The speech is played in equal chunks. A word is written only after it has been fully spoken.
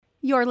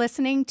You're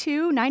listening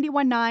to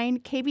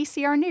 91.9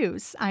 KVCR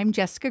News. I'm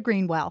Jessica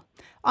Greenwell.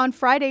 On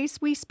Fridays,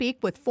 we speak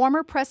with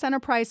former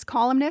Press-Enterprise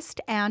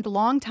columnist and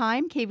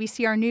longtime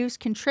KVCR News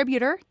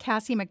contributor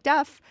Cassie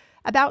MacDuff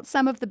about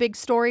some of the big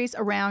stories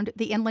around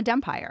the Inland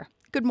Empire.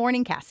 Good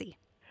morning, Cassie.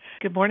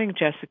 Good morning,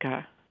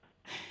 Jessica.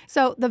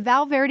 So, the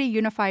Val Verde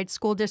Unified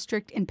School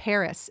District in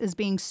Paris is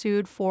being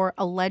sued for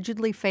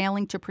allegedly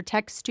failing to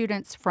protect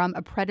students from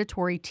a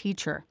predatory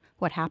teacher.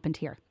 What happened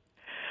here?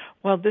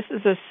 Well, this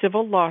is a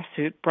civil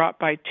lawsuit brought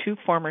by two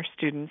former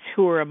students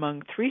who were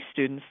among three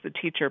students the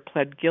teacher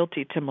pled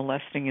guilty to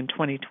molesting in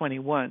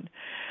 2021.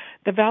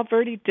 The Val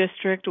Verde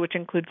district, which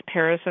includes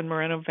Paris and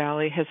Moreno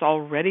Valley, has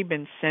already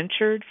been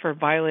censured for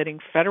violating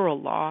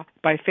federal law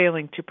by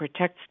failing to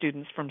protect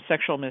students from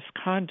sexual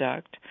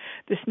misconduct.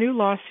 This new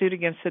lawsuit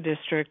against the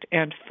district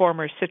and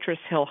former Citrus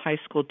Hill High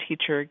School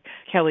teacher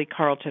Kelly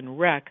Carlton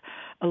Reck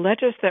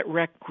alleges that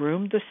Reck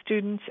groomed the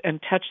students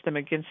and touched them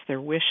against their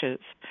wishes.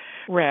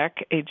 Reck,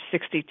 age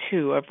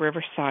 62, of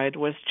Riverside,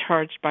 was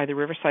charged by the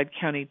Riverside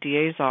County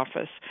DA's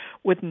office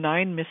with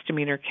 9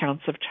 misdemeanor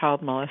counts of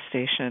child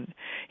molestation.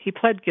 He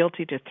pled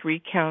guilty to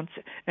 3 counts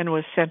and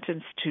was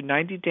sentenced to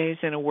 90 days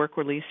in a work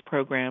release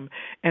program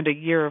and a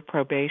year of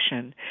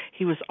probation.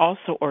 He was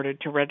also ordered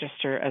to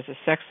register as a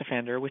sex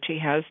offender, which he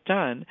has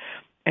done,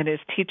 and his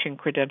teaching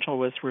credential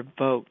was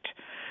revoked.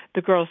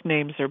 The girls'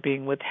 names are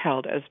being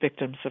withheld as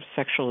victims of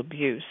sexual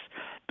abuse.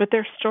 But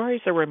their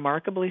stories are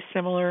remarkably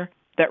similar,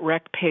 that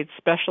Reck paid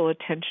special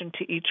attention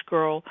to each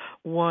girl,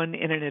 one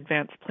in an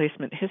advanced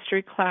placement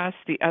history class,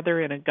 the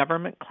other in a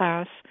government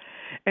class,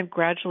 and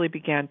gradually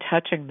began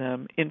touching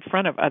them in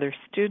front of other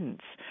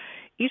students.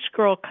 Each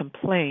girl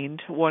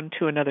complained, one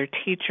to another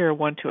teacher,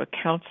 one to a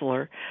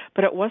counselor,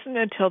 but it wasn't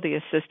until the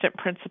assistant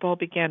principal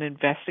began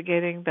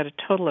investigating that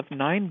a total of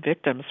 9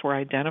 victims were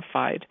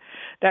identified.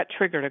 That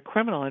triggered a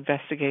criminal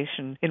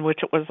investigation in which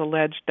it was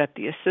alleged that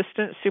the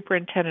assistant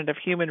superintendent of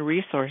human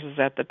resources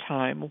at the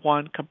time,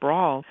 Juan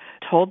Cabral,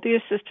 told the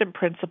assistant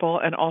principal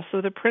and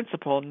also the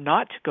principal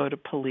not to go to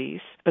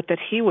police, but that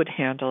he would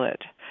handle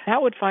it.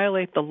 That would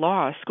violate the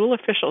law. School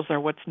officials are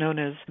what's known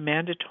as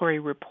mandatory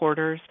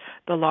reporters.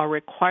 The law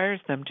requires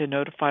them to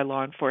notify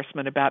law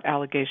enforcement about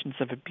allegations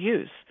of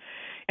abuse.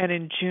 And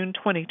in June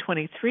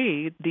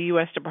 2023, the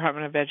U.S.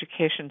 Department of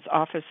Education's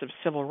Office of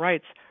Civil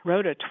Rights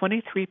wrote a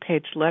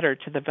 23-page letter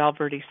to the Val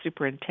Verde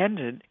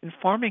superintendent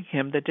informing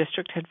him the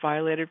district had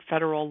violated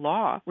federal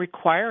law,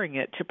 requiring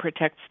it to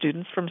protect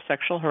students from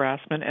sexual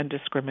harassment and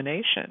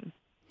discrimination.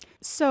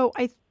 So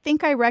I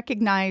think I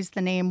recognize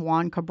the name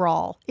Juan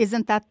Cabral.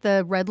 Isn't that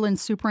the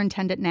Redlands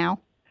superintendent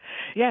now?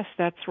 Yes,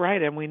 that's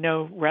right. And we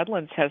know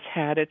Redlands has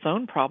had its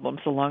own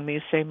problems along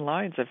these same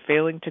lines of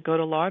failing to go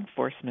to law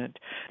enforcement.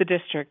 The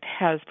district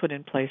has put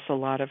in place a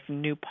lot of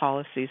new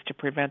policies to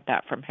prevent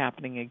that from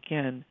happening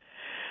again.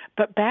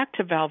 But back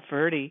to Val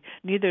Verde,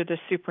 neither the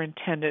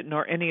superintendent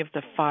nor any of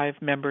the 5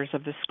 members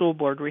of the school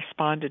board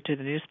responded to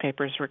the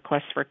newspaper's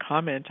request for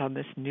comment on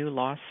this new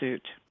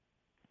lawsuit.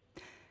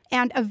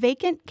 And a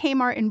vacant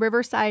Kmart in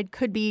Riverside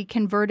could be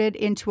converted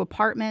into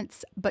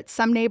apartments, but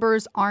some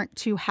neighbors aren't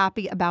too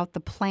happy about the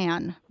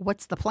plan.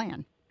 What's the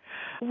plan?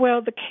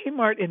 Well, the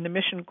Kmart in the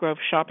Mission Grove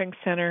Shopping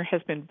Center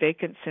has been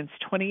vacant since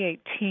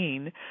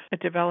 2018. A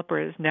developer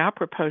is now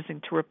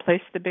proposing to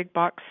replace the big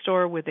box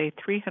store with a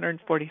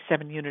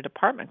 347-unit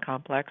apartment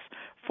complex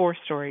 4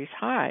 stories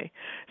high.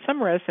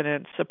 Some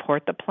residents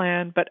support the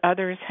plan, but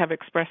others have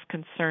expressed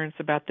concerns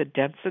about the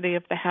density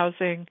of the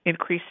housing,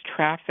 increased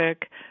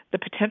traffic, the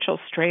potential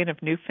strain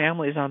of new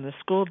families on the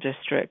school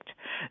district.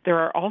 There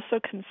are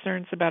also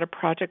concerns about a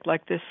project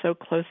like this so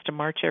close to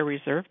March Air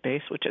Reserve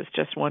Base, which is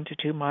just 1 to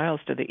 2 miles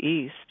to the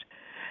east.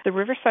 The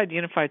Riverside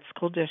Unified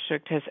School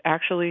District has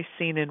actually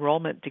seen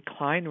enrollment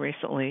decline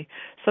recently,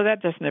 so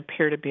that doesn't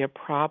appear to be a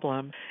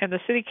problem. And the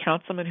city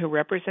councilman who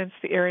represents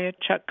the area,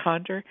 Chuck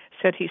Conder,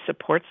 said he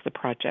supports the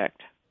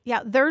project.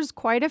 Yeah, there's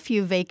quite a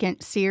few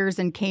vacant Sears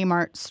and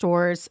Kmart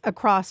stores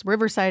across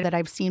Riverside that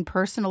I've seen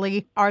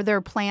personally. Are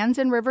there plans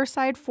in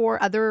Riverside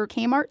for other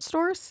Kmart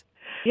stores?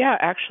 Yeah,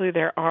 actually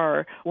there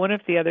are. One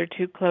of the other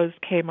 2 closed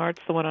Kmarts,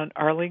 the one on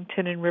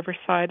Arlington in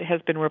Riverside,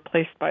 has been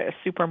replaced by a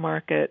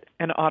supermarket,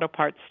 an auto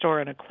parts store,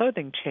 and a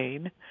clothing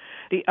chain.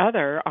 The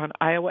other, on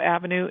Iowa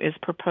Avenue, is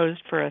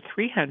proposed for a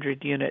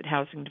 300-unit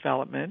housing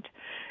development,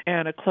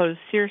 and a closed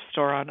Sears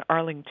store on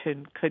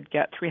Arlington could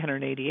get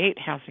 388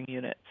 housing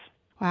units.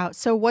 Wow.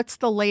 So what's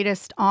the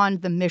latest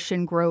on the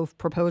Mission Grove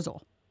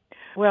proposal?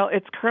 Well,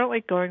 it's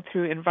currently going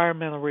through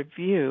environmental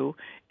review.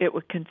 It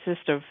would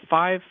consist of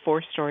 5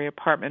 4-story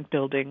apartment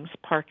buildings,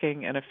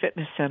 parking, and a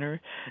fitness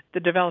center. The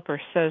developer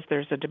says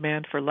there's a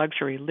demand for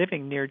luxury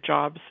living near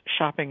jobs,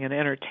 shopping, and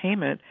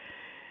entertainment.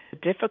 The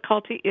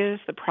difficulty is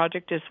the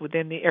project is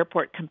within the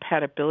airport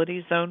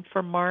compatibility zone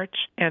for March,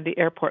 and the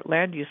Airport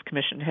Land Use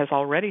Commission has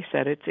already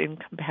said it's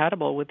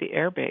incompatible with the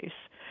airbase.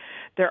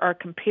 There are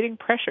competing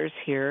pressures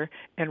here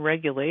and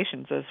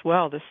regulations as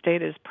well. The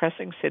state is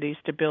pressing cities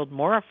to build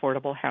more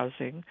affordable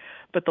housing,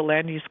 but the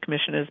Land Use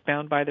Commission is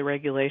bound by the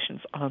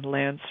regulations on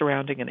land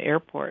surrounding an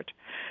airport.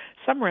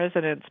 Some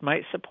residents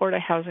might support a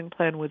housing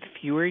plan with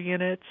fewer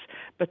units,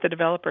 but the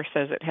developer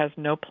says it has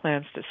no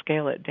plans to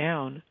scale it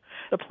down.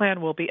 The plan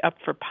will be up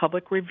for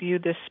public review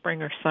this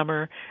spring or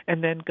summer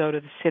and then go to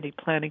the City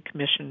Planning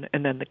Commission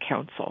and then the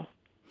council.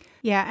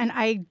 Yeah, and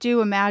I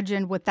do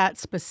imagine with that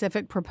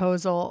specific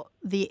proposal,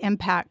 the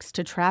impacts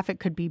to traffic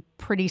could be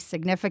pretty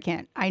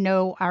significant. I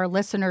know our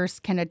listeners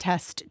can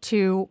attest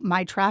to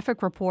my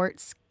traffic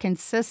reports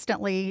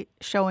consistently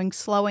showing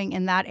slowing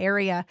in that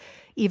area,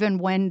 even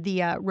when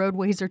the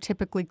roadways are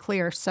typically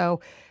clear. So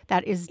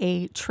that is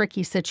a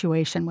tricky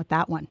situation with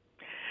that one.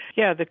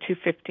 Yeah, the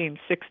 215-60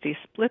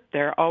 split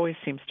there always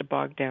seems to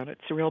bog down.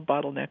 It's a real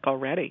bottleneck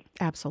already.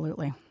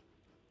 Absolutely.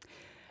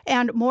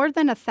 And more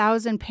than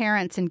 1,000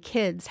 parents and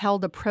kids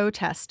held a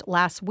protest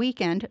last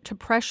weekend to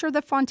pressure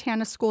the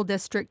Fontana School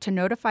District to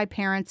notify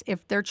parents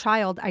if their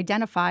child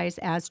identifies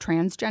as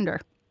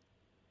transgender.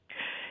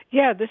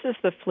 Yeah, this is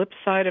the flip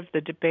side of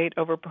the debate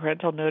over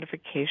parental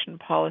notification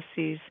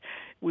policies.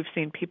 We've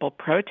seen people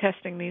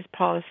protesting these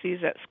policies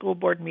at school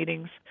board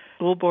meetings.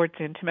 School boards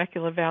in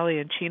Temecula Valley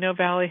and Chino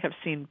Valley have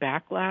seen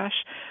backlash,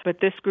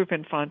 but this group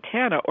in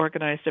Fontana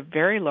organized a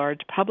very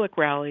large public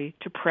rally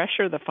to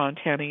pressure the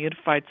Fontana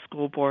Unified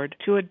School Board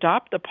to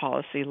adopt the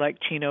policy like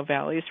Chino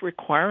Valley's,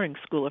 requiring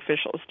school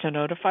officials to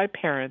notify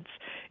parents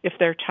if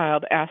their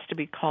child asks to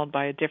be called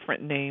by a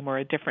different name or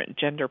a different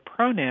gender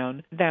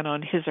pronoun than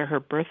on his or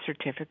her birth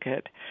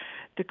certificate.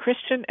 The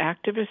Christian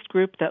activist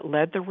group that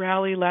led the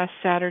rally last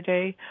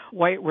Saturday,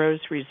 White Rose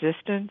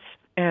Resistance,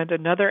 and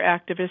another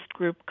activist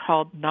group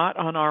called Not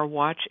on Our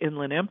Watch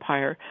Inland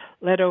Empire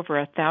led over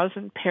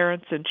 1,000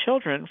 parents and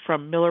children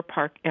from Miller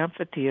Park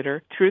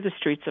Amphitheater through the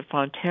streets of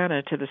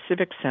Fontana to the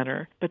Civic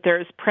Center. But there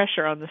is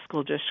pressure on the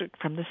school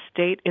district from the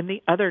state in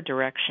the other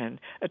direction.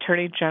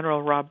 Attorney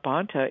General Rob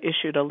Bonta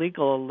issued a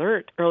legal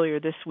alert earlier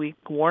this week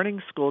warning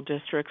school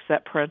districts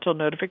that parental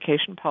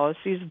notification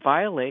policies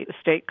violate the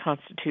state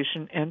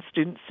constitution and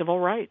student civil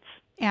rights.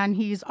 And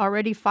he's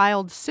already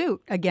filed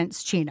suit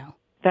against Chino.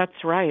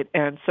 That's right,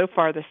 and so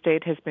far the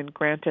state has been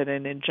granted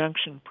an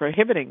injunction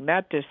prohibiting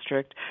that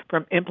district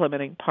from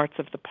implementing parts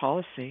of the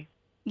policy.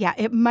 Yeah,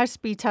 it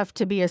must be tough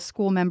to be a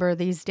school member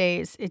these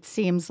days. It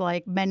seems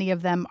like many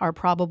of them are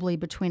probably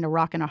between a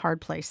rock and a hard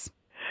place.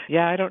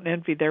 Yeah, I don't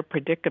envy their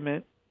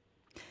predicament.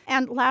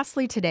 And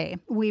lastly today,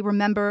 we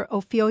remember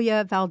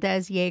Ophelia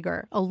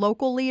Valdez-Yeager, a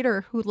local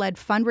leader who led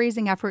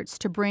fundraising efforts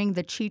to bring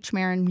the Cheech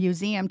Marin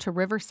Museum to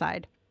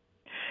Riverside.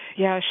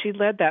 Yeah, she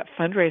led that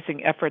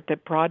fundraising effort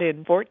that brought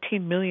in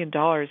 $14 million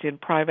in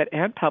private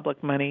and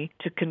public money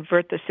to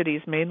convert the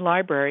city's main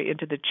library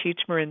into the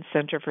Cheech Marin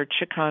Center for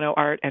Chicano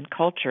Art and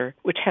Culture,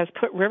 which has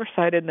put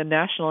Riverside in the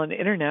national and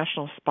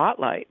international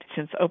spotlight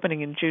since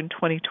opening in June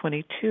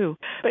 2022.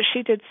 But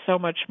she did so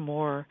much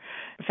more.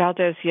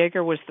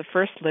 Valdez-Yeager was the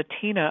first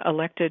Latina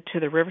elected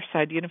to the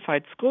Riverside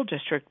Unified School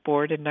District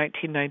Board in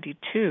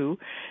 1992.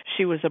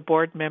 She was a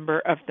board member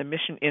of the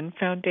Mission Inn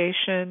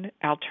Foundation,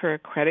 Altura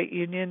Credit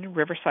Union,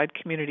 Riverside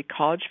Community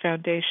College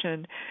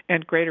Foundation,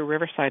 and Greater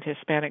Riverside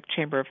Hispanic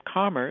Chamber of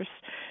Commerce.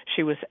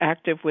 She was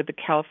active with the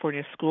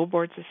California School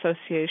Boards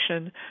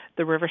Association,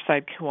 the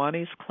Riverside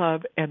Kiwanis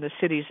Club, and the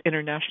city's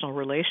International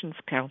Relations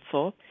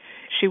Council.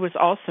 She was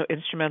also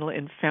instrumental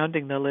in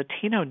founding the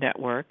Latino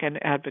Network, an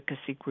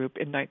advocacy group,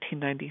 in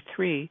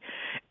 1993,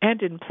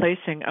 and in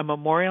placing a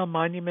memorial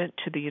monument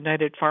to the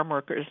United Farm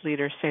Workers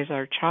leader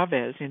Cesar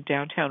Chavez in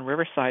downtown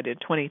Riverside in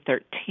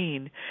 2013.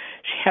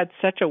 She had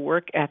such a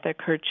work ethic,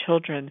 her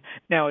children,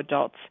 now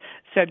adults,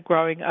 said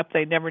growing up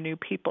they never knew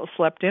people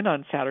slept in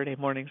on Saturday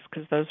mornings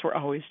because those were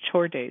always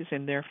chore days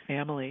in their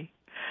family.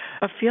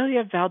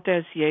 Ophelia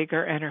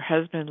Valdez-Yeager and her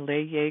husband,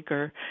 Leigh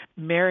Yeager,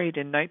 married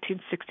in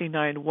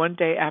 1969, one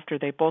day after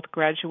they both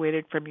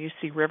graduated from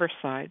UC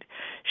Riverside.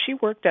 She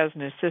worked as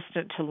an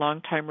assistant to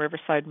longtime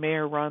Riverside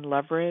Mayor Ron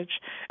Loveridge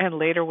and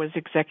later was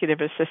executive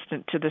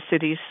assistant to the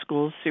city's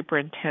school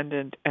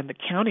superintendent and the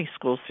county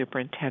school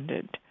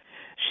superintendent.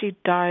 She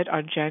died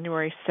on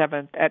January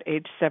 7th at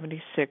age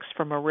 76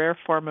 from a rare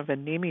form of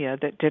anemia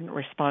that didn't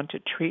respond to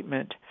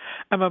treatment.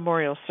 A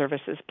memorial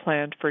service is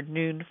planned for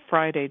noon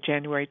Friday,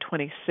 January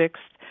 26th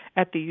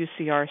at the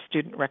UCR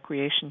Student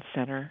Recreation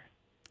Center.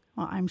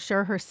 Well, I'm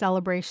sure her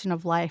celebration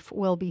of life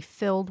will be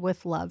filled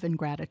with love and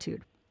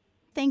gratitude.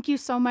 Thank you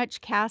so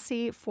much,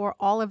 Cassie, for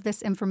all of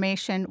this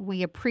information.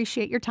 We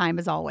appreciate your time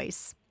as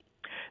always.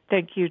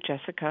 Thank you,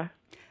 Jessica.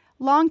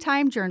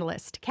 Longtime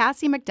journalist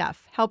Cassie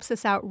MacDuff helps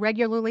us out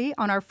regularly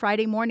on our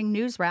Friday morning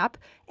news wrap,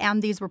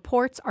 and these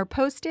reports are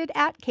posted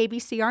at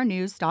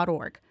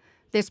kvcrnews.org.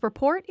 This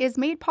report is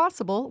made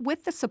possible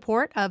with the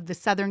support of the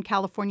Southern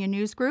California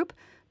News Group,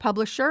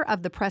 publisher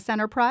of the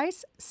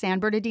Press-Enterprise, San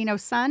Bernardino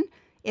Sun,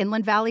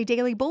 Inland Valley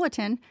Daily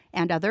Bulletin,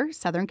 and other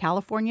Southern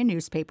California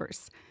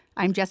newspapers.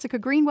 I'm Jessica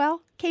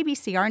Greenwell,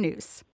 KVCR News.